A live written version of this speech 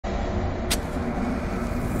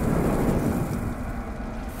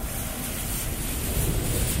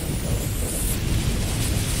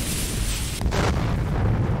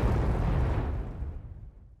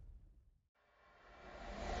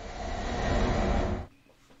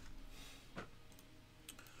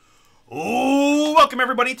Welcome,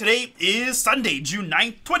 everybody. Today is Sunday, June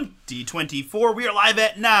 9th, 2024. We are live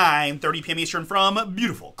at 9:30 p.m. Eastern from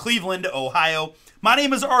beautiful Cleveland, Ohio. My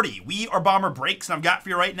name is Artie. We are Bomber Breaks, and I've got for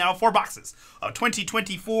you right now 4 boxes of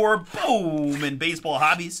 2024 Bowman baseball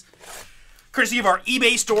hobbies, courtesy of our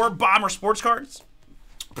eBay store, Bomber Sports Cards.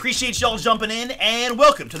 Appreciate y'all jumping in, and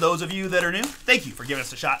welcome to those of you that are new. Thank you for giving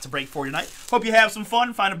us a shot to break for you tonight. Hope you have some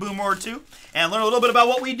fun, find a boomer or two, and learn a little bit about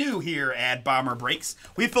what we do here at Bomber Breaks.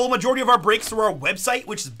 We fill a majority of our breaks through our website,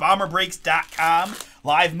 which is bomberbreaks.com.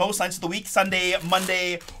 Live most nights of the week, Sunday,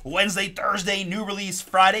 Monday, Wednesday, Thursday, new release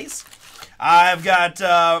Fridays. I've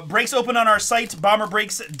got breaks open on our site,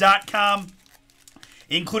 bomberbreaks.com,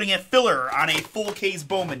 including a filler on a full case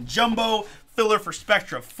Bowman Jumbo, filler for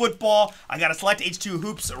Spectra Football. I got a Select H2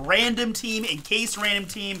 Hoops random team, encased random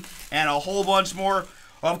team, and a whole bunch more.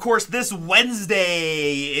 Of course, this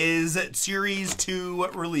Wednesday is Series 2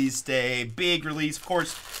 release day. Big release. Of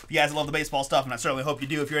course, if you guys love the baseball stuff, and I certainly hope you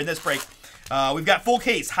do if you're in this break. We've got full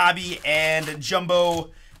case, hobby, and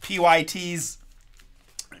jumbo PYTs.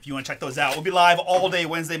 If you want to check those out, we'll be live all day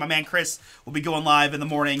Wednesday. My man Chris will be going live in the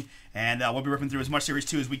morning, and we'll be ripping through as much Series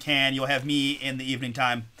 2 as we can. You'll have me in the evening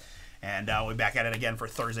time. And we'll be back at it again for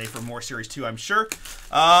Thursday for more Series 2, I'm sure.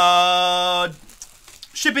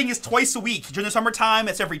 Shipping is twice a week. During the summertime,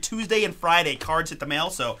 it's every Tuesday and Friday. Cards hit the mail,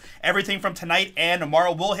 so everything from tonight and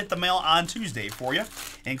tomorrow will hit the mail on Tuesday for you,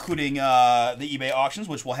 including the eBay auctions,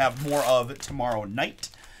 which we'll have more of tomorrow night.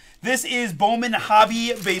 This is Bowman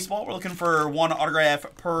Hobby Baseball. We're looking for 1 autograph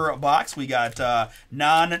per box. We got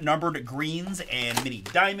non-numbered greens and mini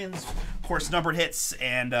diamonds. Of course, numbered hits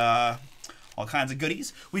and all kinds of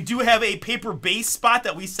goodies. We do have a paper base spot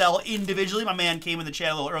that we sell individually. My man came in the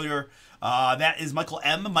chat a little earlier. That is Michael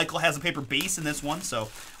M. Michael has a paper base in this one, so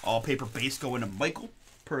all paper base go into Michael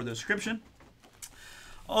per the description.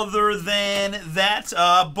 Other than that,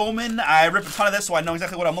 Bowman, I rip a ton of this, so I know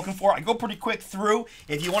exactly what I'm looking for. I go pretty quick through.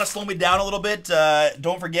 If you want to slow me down a little bit,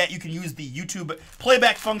 don't forget you can use the YouTube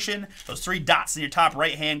playback function. Those 3 dots in your top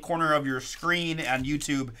right-hand corner of your screen on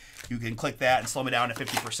YouTube. You can click that and slow me down to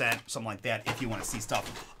 50%, something like that, if you want to see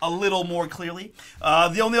stuff a little more clearly.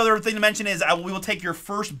 The only other thing to mention is we will take your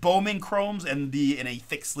first Bowman chromes and be in a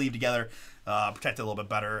thick sleeve together, protect it a little bit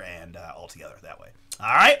better, and all together that way.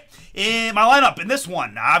 All right, in my lineup in this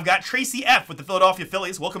one, I've got Tracy F. with the Philadelphia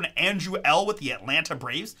Phillies. Welcome to Andrew L. with the Atlanta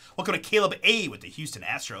Braves. Welcome to Caleb A. with the Houston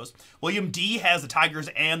Astros. William D. has the Tigers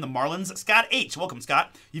and the Marlins. Scott H. Welcome,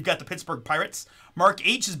 Scott. You've got the Pittsburgh Pirates. Mark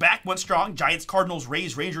H. is back, went strong. Giants, Cardinals,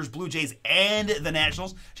 Rays, Rangers, Blue Jays, and the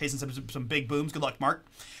Nationals. Chasing some big booms. Good luck, Mark.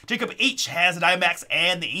 Jacob H. has the Diamondbacks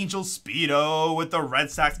and the Angels. Speedo with the Red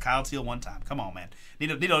Sox. Kyle Teal one time. Come on, man. Need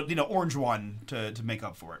an orange one to make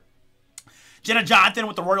up for it. Jenna Jonathan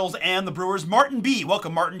with the Royals and the Brewers. Martin B.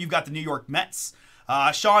 Welcome, Martin. You've got the New York Mets.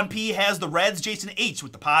 Sean P. has the Reds. Jason H.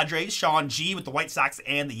 with the Padres. Sean G. with the White Sox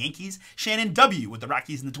and the Yankees. Shannon W. with the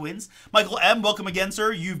Rockies and the Twins. Michael M. Welcome again,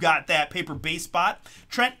 sir. You've got that paper base spot.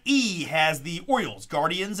 Trent E. has the Orioles,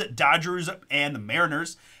 Guardians, Dodgers, and the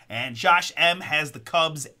Mariners. And Josh M. has the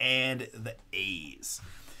Cubs and the A's.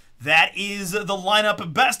 That is the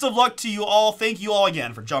lineup. Best of luck to you all. Thank you all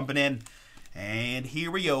again for jumping in. And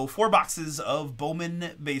here we go. 4 boxes of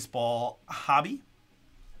Bowman Baseball Hobby.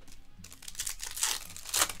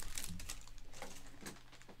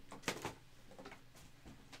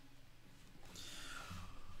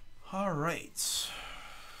 All right. Let's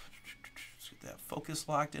get that focus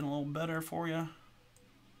locked in a little better for you.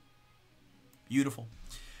 Beautiful.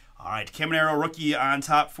 All right. Caminero rookie on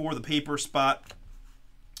top for the paper spot.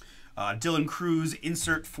 Dylan Cruz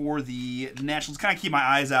insert for the Nationals. Kind of keep my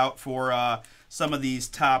eyes out for some of these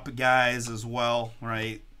top guys as well,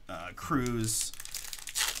 right? Cruz,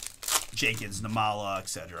 Jenkins, Namala,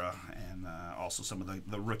 etc., and also some of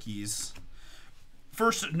the rookies.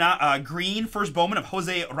 First, green, first Bowman of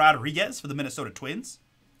Jose Rodriguez for the Minnesota Twins.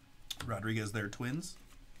 Rodriguez, their Twins.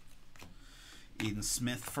 Eden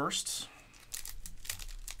Smith first.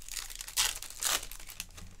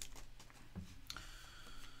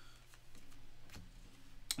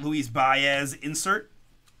 Luis Baez insert.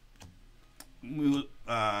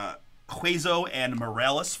 Hueso and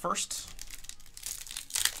Morales first.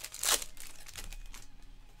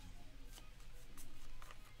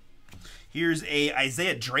 Here's a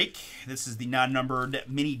Isaiah Drake. This is the non-numbered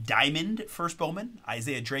mini diamond first Bowman.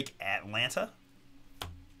 Isaiah Drake, Atlanta.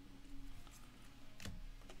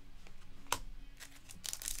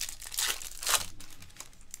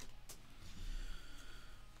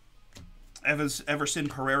 Everson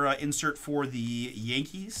Pereira insert for the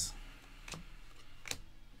Yankees.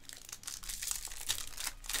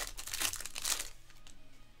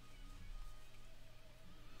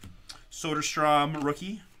 Soderstrom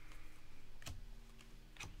rookie.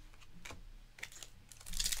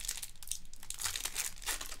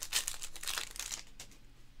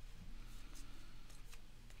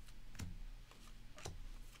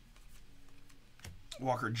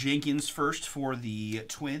 Walker Jenkins first for the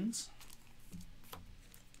Twins.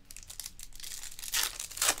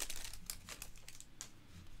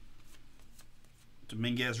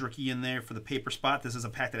 Dominguez rookie in there for the paper spot. This is a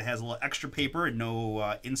pack that has a little extra paper and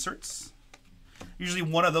no inserts. Usually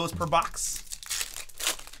one of those per box.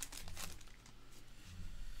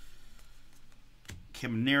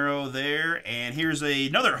 Caminero there. And here's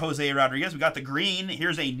another Jose Rodriguez. We got the green.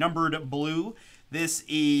 Here's a numbered blue. This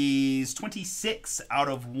is 26 out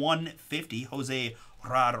of 150. Jose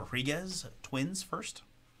Rodriguez, Twins first.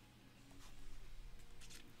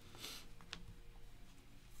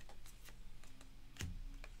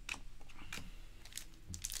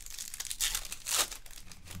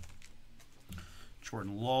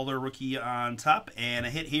 Jordan Lawler rookie on top. And a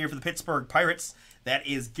hit here for the Pittsburgh Pirates. That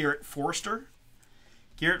is Garrett Forster.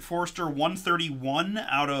 Garrett Forster, 131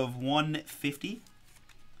 out of 150.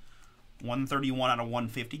 131 out of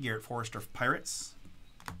 150, Garrett Forster Pirates.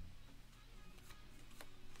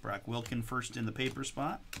 Brock Wilken first in the paper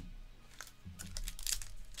spot.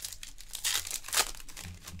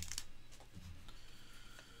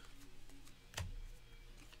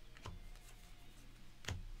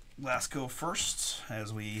 Lasco first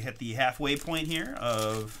as we hit the halfway point here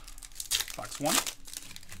of box 1.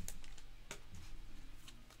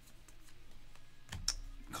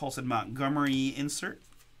 Colson Montgomery insert.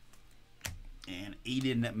 And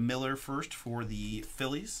Aiden Miller first for the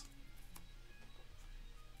Phillies.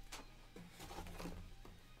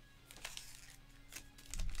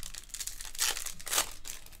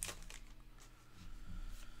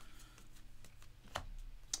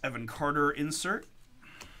 Evan Carter insert.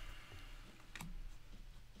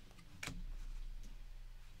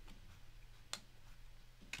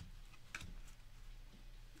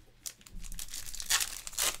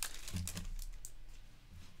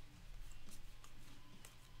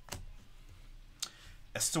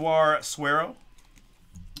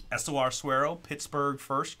 Estevar Suero, Pittsburgh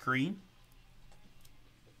first, green.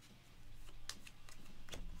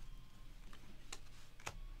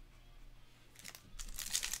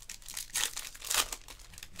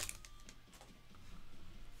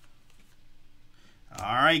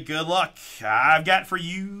 All right, good luck. I've got for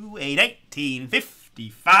you a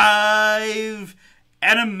 1955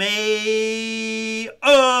 anime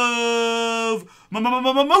of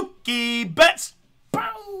Mookie Betts.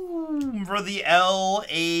 Boom! For the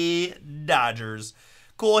LA Dodgers.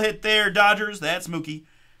 Cool hit there, Dodgers. That's Mookie.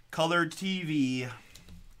 Colored TV.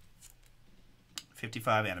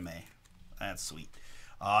 55 anime. That's sweet.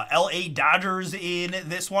 LA Dodgers in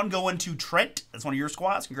this one going to Trent. That's one of your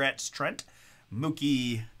squads. Congrats, Trent.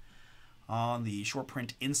 Mookie on the short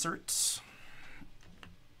print inserts.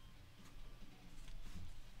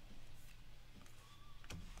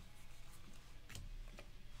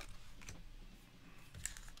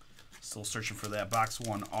 Still searching for that box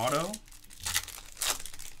 1 auto.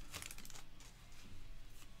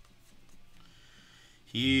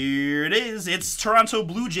 Here it is. It's Toronto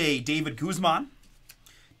Blue Jay, David Guzman.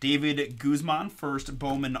 David Guzman, first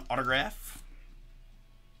Bowman autograph.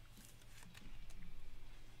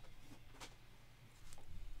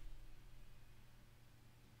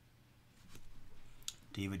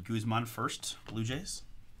 David Guzman first, Blue Jays.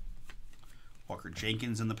 Walker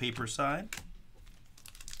Jenkins in the paper side.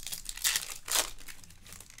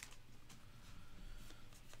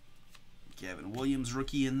 Gavin Williams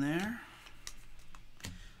rookie in there.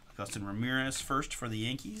 Augustin Ramirez first for the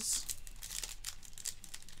Yankees.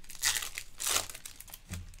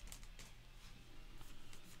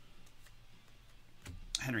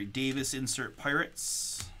 Henry Davis insert Pirates.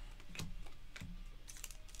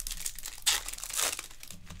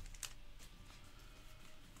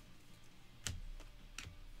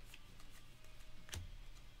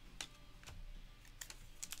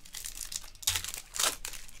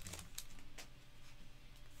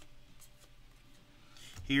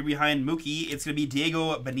 Here behind Mookie, it's going to be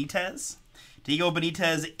Diego Benitez. Diego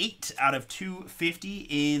Benitez, 8 out of 250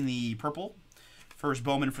 in the purple. First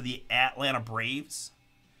Bowman for the Atlanta Braves.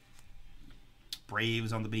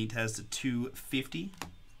 Braves on the Benitez to 250.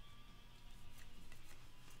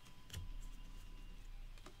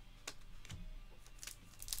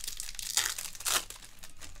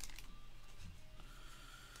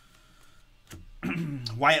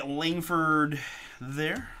 Wyatt Langford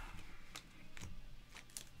there.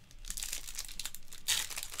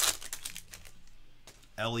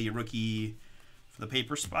 Ellie rookie for the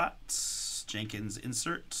paper spots. Jenkins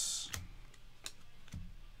insert.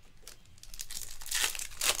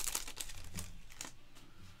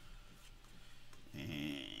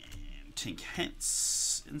 And Tink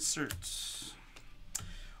Hence insert.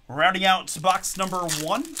 Rounding out box number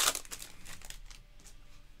 1.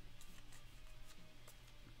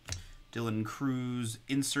 Dylan Cruz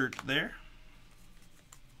insert there.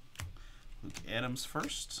 Luke Adams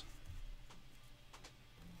first.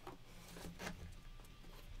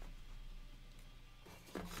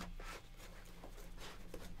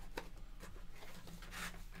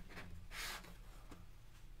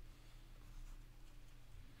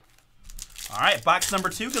 All right, box number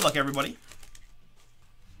 2. Good luck, everybody.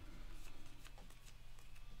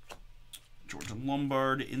 Georgia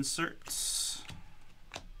Lombard inserts.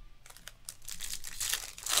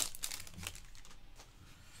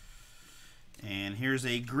 And here's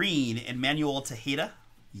a green, Emmanuel Tejeda,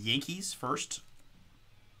 Yankees first.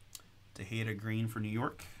 Tejeda green for New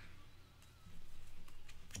York.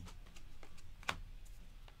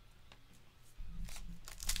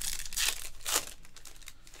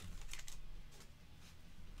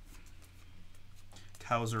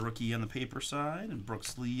 Hauser rookie on the paper side, and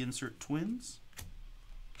Brooks Lee insert Twins.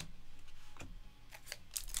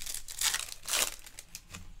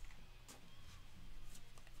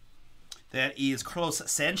 That is Carlos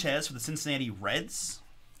Sanchez for the Cincinnati Reds.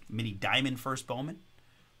 Mini Diamond first Bowman.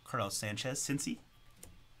 Carlos Sanchez, Cincy.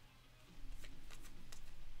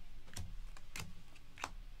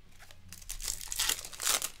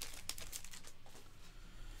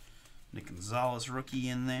 Nick Gonzalez rookie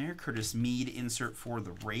in there. Curtis Mead insert for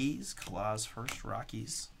the Rays. Claus first,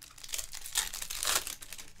 Rockies.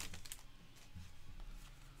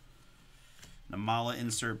 Namala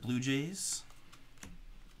insert Blue Jays.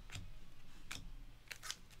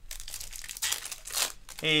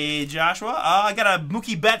 Hey Joshua, I got a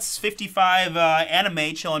Mookie Betts 55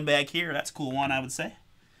 anime chilling back here. That's a cool one, I would say.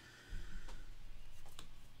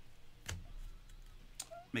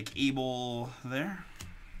 McAble there.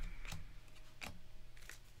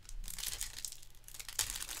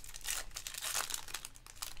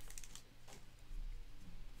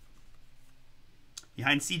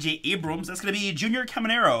 Behind C.J. Abrams, that's going to be Junior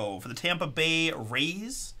Caminero for the Tampa Bay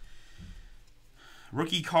Rays.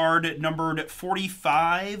 Rookie card numbered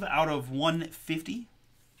 45 out of 150.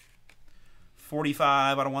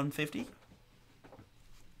 45 out of 150.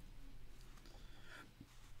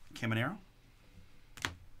 Caminero.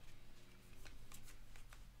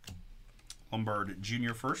 Lombard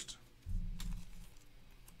Jr. first.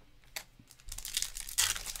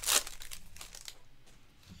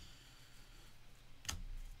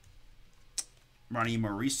 Ronnie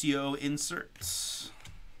Mauricio inserts.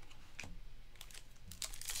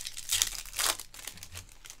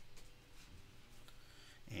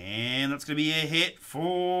 And that's going to be a hit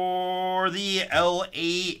for the LA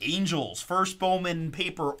Angels. First Bowman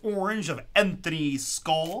paper orange of Anthony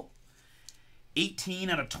Skull. 18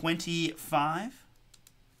 out of 25.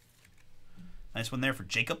 Nice one there for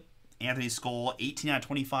Jacob. Anthony Skull, 18 out of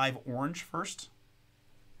 25 orange first.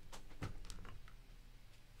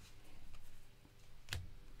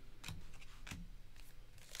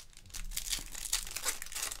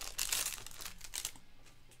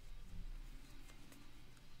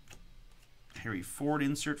 Harry Ford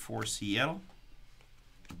insert for Seattle.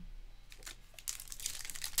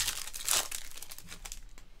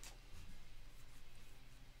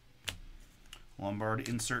 Lombard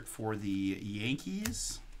insert for the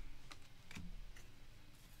Yankees.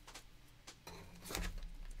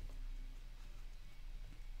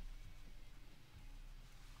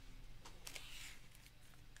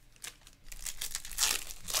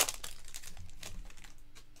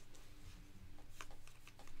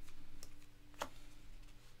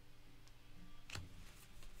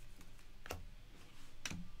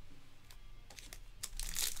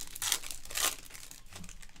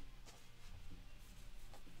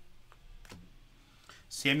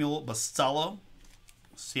 Samuel Basallo,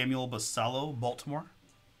 Baltimore.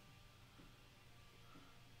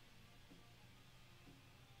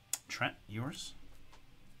 Trent, yours.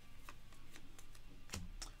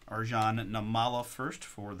 Arjan Namala first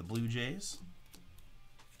for the Blue Jays.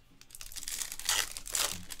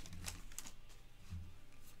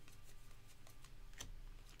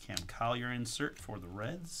 Cam Collier insert for the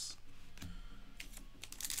Reds.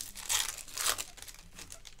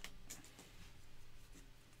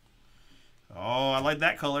 Oh, I like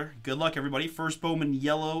that color. Good luck, everybody. First Bowman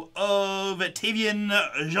yellow of Tavian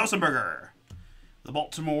Josenberger. The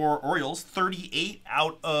Baltimore Orioles, 38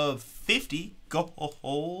 out of 50.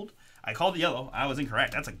 Gold. I called it yellow. I was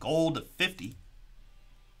incorrect. That's a gold 50.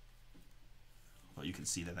 Well, you can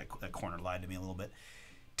see that corner lied to me a little bit.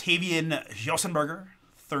 Tavian Josenberger,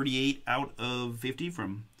 38 out of 50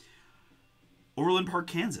 from Overland Park,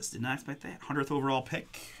 Kansas. Did not expect that. 100th overall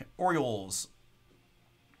pick. Orioles.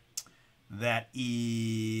 That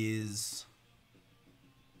is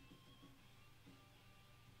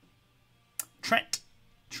Trent.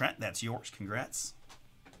 Trent, that's yours. Congrats.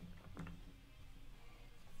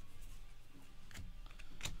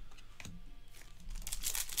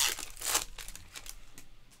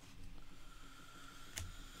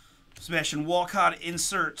 Sebastian Walcott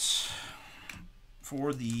insert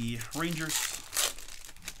for the Rangers.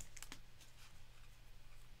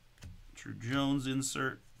 Drew Jones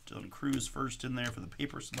insert. Dylan Cruz first in there for the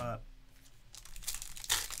paper spot.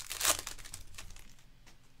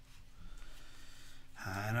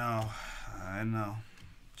 I know.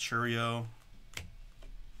 Churio.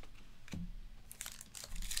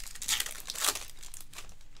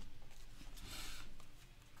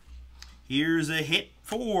 Here's a hit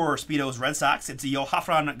for Speedo's Red Sox. It's a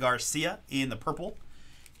Yohafran Garcia in the purple.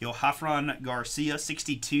 Yohafran Garcia,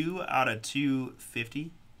 62 out of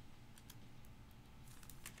 250.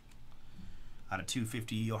 Out of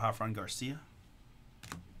 250, Yohafran Garcia.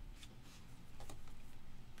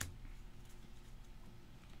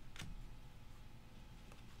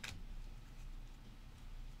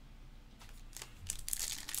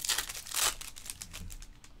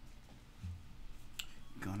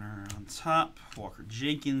 Gunner on top. Walker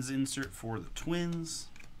Jenkins insert for the Twins.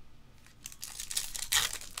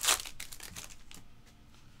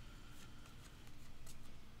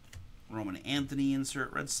 Roman Anthony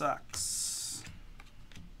insert Red Sox.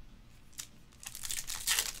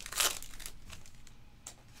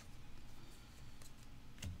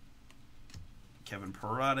 Kevin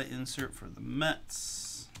Parada insert for the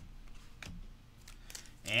Mets.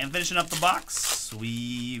 And finishing up the box,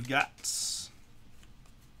 we've got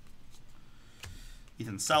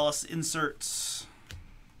Ethan Salas inserts.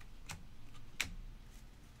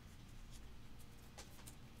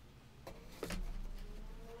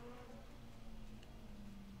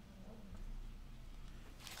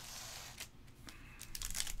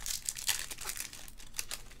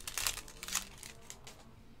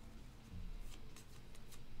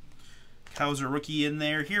 Hauser rookie in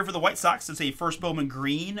there. Here for the White Sox, it's a first Bowman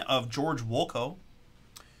green of George Wolko.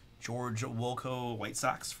 George Wolko, White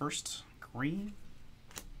Sox, first green.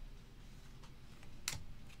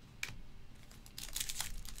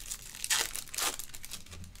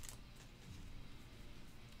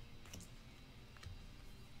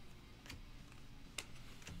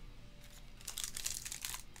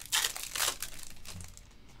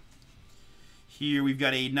 Here we've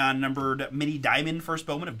got a non-numbered mini diamond first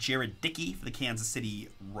Bowman of Jared Dickey for the Kansas City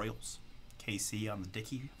Royals. KC on the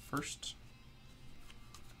Dickey first.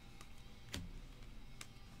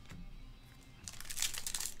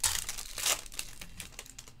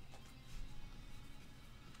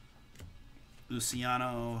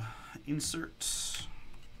 Luciano insert.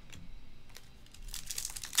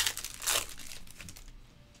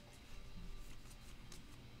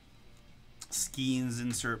 Skeens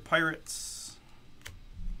insert Pirates.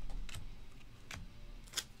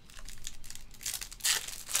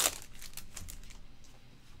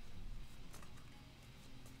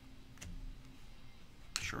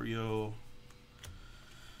 Churio,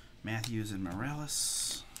 Matthews, and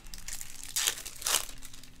Morales.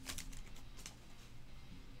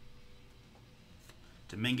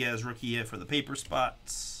 Dominguez rookie for the paper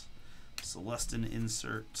spots. Celestin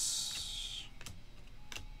inserts.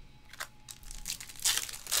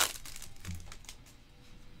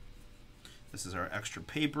 This is our extra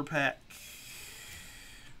paper pack.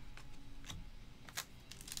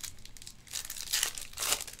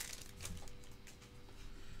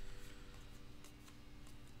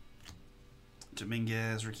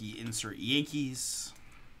 Dominguez rookie insert Yankees.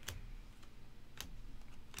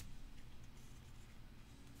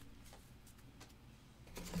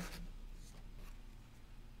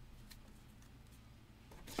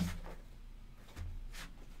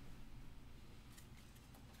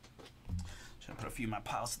 Should I put a few of my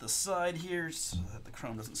piles to the side here so that the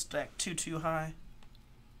chrome doesn't stack too high.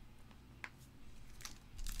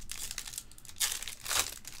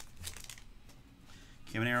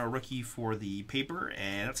 Caminero rookie for the paper,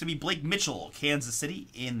 and that's going to be Blake Mitchell, Kansas City,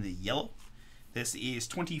 in the yellow. This is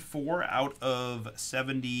 24 out of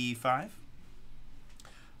 75.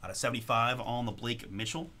 Out of 75 on the Blake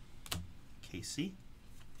Mitchell, KC.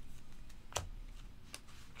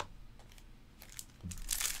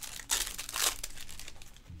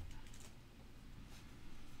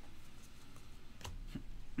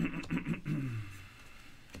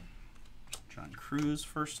 John Cruz. Cruz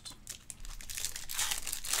first.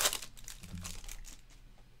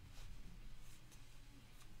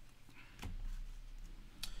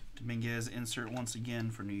 Dominguez insert once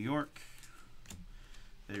again for New York.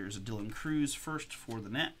 There's a Dylan Cruz first for the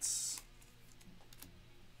Nets.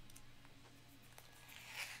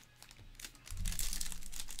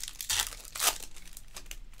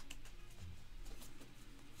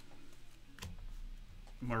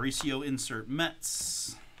 Mauricio insert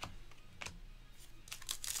Mets.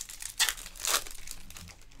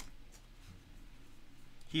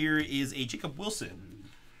 Here is a Jacob Wilson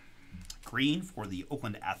green for the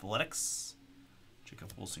Oakland Athletics.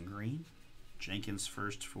 Jacob Wilson green. Jenkins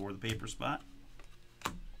first for the paper spot.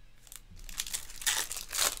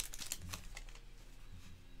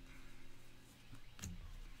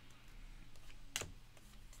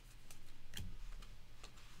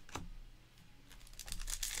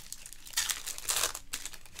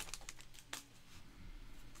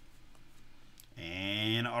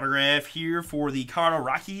 And autograph here for the Colorado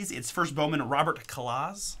Rockies. It's first Bowman, Robert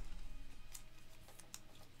Kalaz.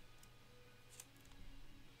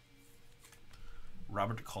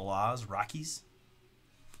 Robert Kalaz, Rockies.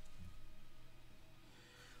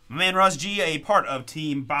 My man Ross G, a part of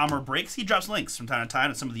Team Bomber Breaks. He drops links from time to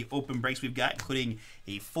time to some of the open breaks we've got, including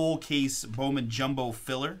a full case Bowman Jumbo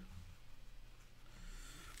filler.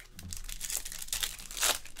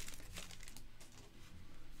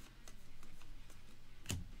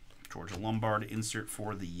 Georgia Lombard insert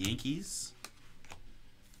for the Yankees.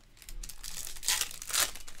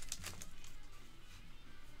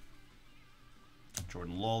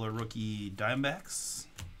 Jordan Lawler rookie Diamondbacks.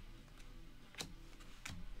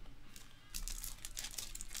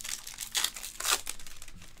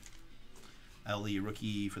 LE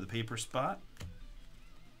rookie for the paper spot.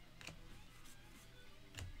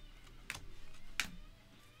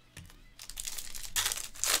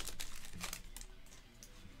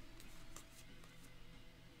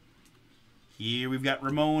 Here we've got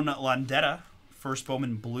Ramon Landetta, first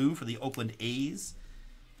Bowman blue for the Oakland A's.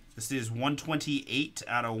 This is 128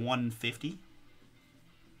 out of 150.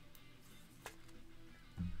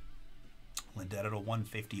 Landetta to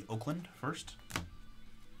 150 Oakland first.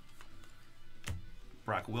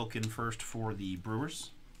 Brock Wilken first for the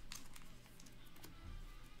Brewers.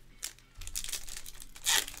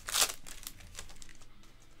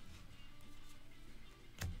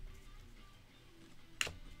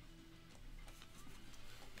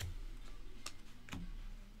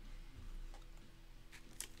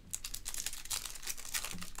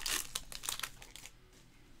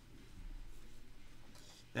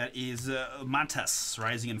 That is Montes,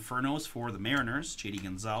 Rising Infernos for the Mariners. J.D.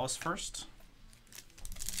 Gonzalez first.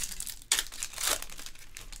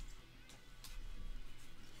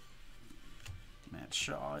 Matt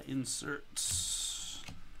Shaw inserts.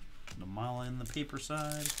 Namala in the paper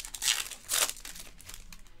side.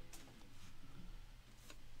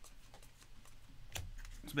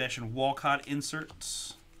 Sebastian Walcott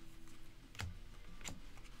inserts.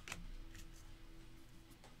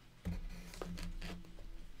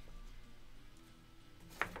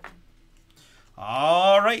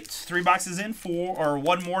 All right, 3 boxes in,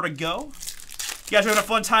 1 more to go. You guys are having a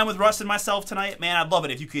fun time with Russ and myself tonight. Man, I'd love it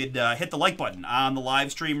if you could hit the like button on the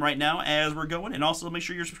live stream right now as we're going. And also make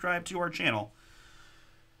sure you're subscribed to our channel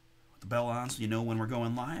with the bell on so you know when we're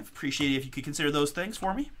going live. Appreciate it if you could consider those things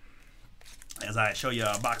for me. As I show you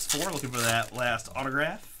box 4, looking for that last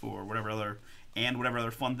autograph or whatever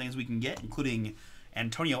other fun things we can get, including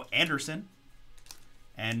Antonio Anderson.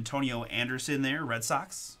 Antonio Anderson there, Red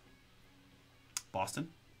Sox. Boston.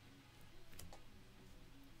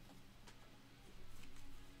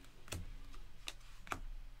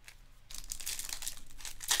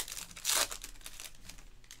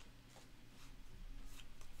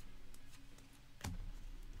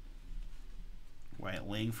 Wyatt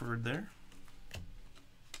Langford there.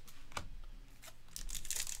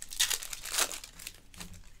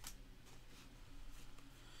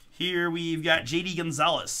 Here we've got J.D.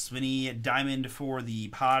 Gonzalez, Vinny Diamond for the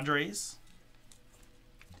Padres.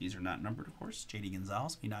 These are not numbered, of course. J.D.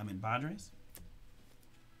 Gonzalez, Vinny Diamond Padres.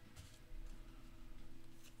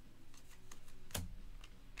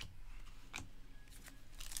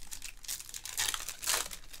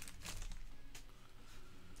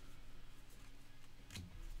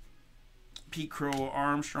 Pete Crow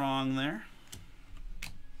Armstrong there.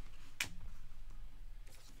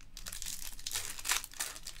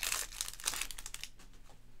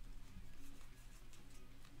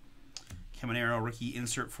 Caminero rookie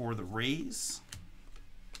insert for the Rays.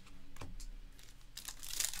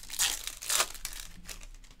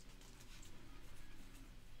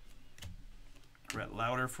 Brett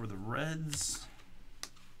Lauder for the Reds.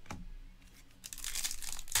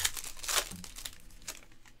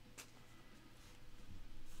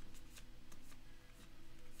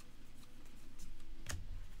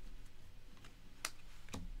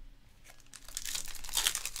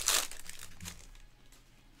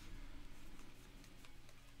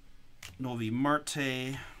 Novi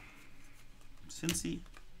Marte, Cincy.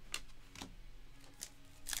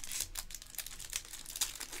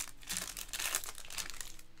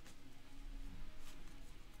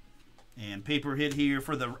 And paper hit here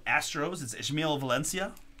for the Astros. It's Ishmael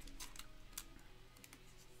Valencia.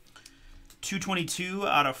 222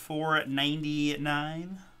 out of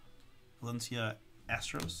 499. Valencia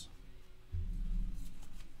Astros.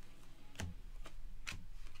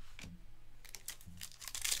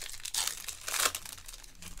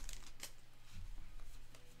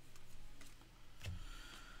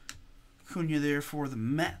 Cunha there for the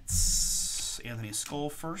Mets. Anthony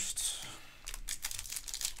Skull first.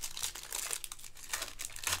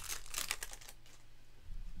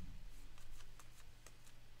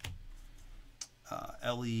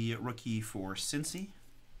 Ellie rookie for Cincy.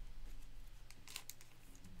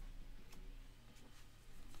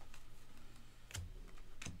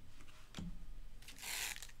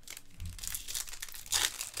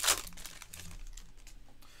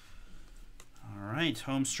 All right,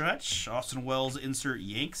 home stretch. Austin Wells insert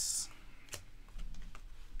Yanks.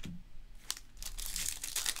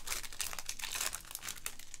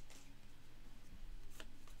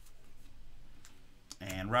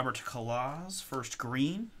 And Robert Kalaz, first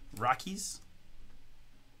green, Rockies.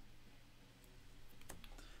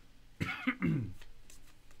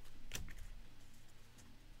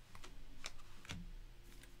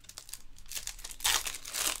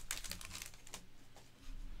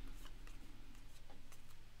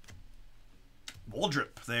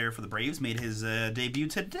 Waldrop there for the Braves. Made his debut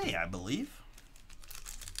today, I believe.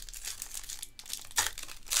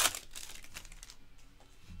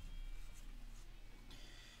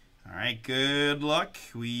 All right, good luck.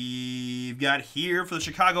 We've got here for the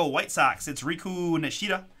Chicago White Sox, it's Riku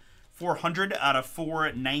Nishida, 400 out of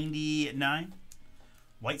 499.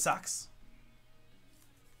 White Sox.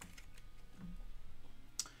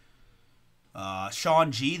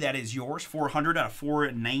 Sean G, that is yours, 400 out of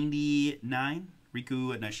 499.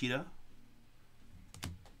 Riku Nishida.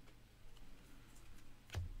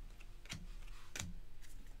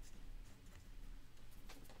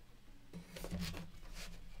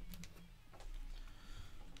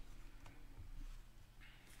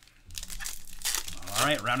 All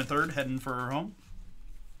right, rounded third, heading for home.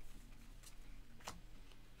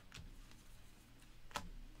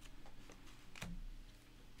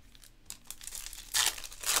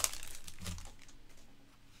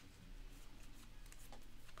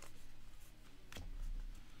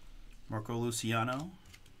 Marco Luciano.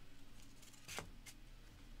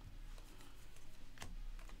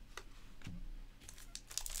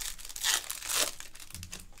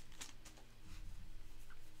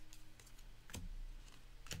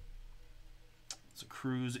 It's a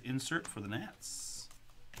Cruz insert for the Nats.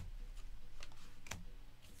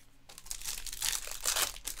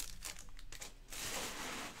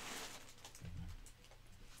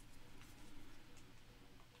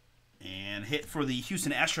 And hit for the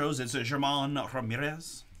Houston Astros, it's a German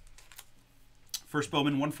Ramirez. First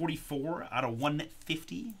Bowman 144 out of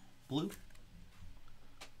 150 blue.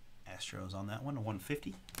 Astros on that one, a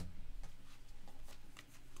 150.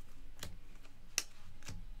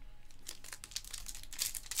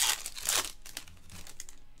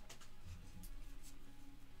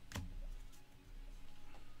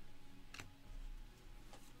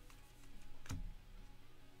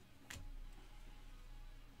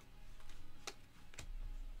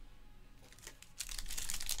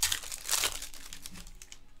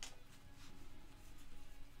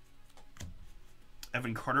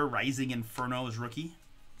 Evan Carter, Rising Inferno is rookie.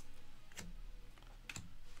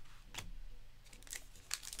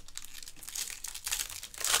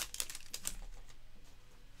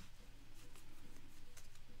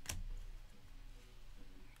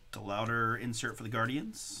 DeLauder insert for the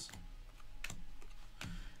Guardians.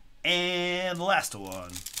 And the last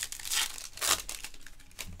one.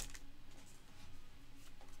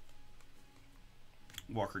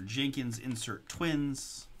 Walker Jenkins insert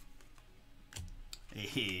Twins.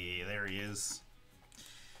 Hey, there he is.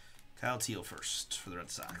 Kyle Teal first for the Red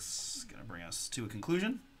Sox. Gonna bring us to a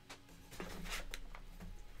conclusion.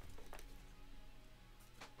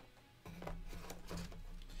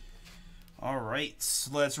 All right,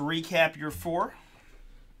 so let's recap your four.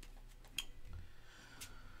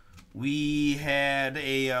 We had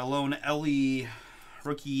a lone Ellie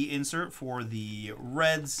rookie insert for the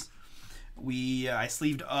Reds. I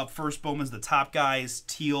sleeved up first Bowman's the top guys: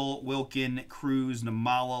 Teal, Wilkin, Cruz,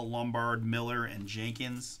 Namala, Lombard, Miller, and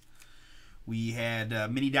Jenkins. We had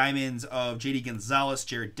mini diamonds of J.D. Gonzalez,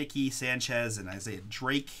 Jared Dickey, Sanchez, and Isaiah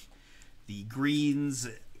Drake. The greens: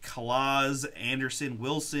 Calaz, Anderson,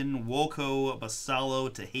 Wilson, Wolko, Basalo,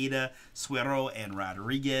 Tejeda, Suero, and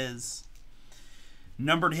Rodriguez.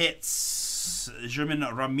 Numbered hits: German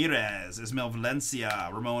Ramirez, Ismael Valencia,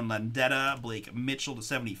 Ramon Landeta, Blake Mitchell to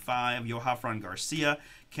 75, Johafran Garcia,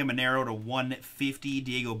 Caminero to 150,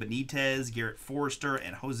 Diego Benitez, Garrett Forrester,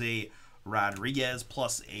 and Jose Rodriguez,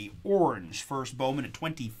 plus a orange first Bowman at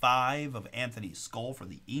 25 of Anthony Skull for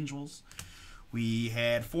the Angels. We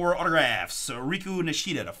had 4 autographs. Riku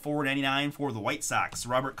Nishida to 499 for the White Sox.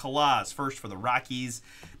 Robert Calaz first for the Rockies.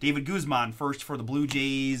 David Guzman first for the Blue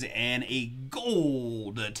Jays. And a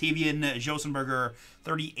gold Tavian Josenberger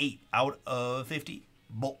 38 out of 50.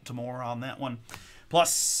 Baltimore on that one.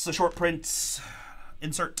 Plus a short print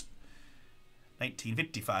insert.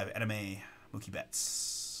 1955 anime Mookie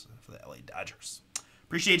Betts for the LA Dodgers.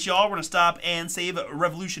 Appreciate y'all. We're going to stop and save.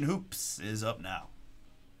 Revolution Hoops is up now.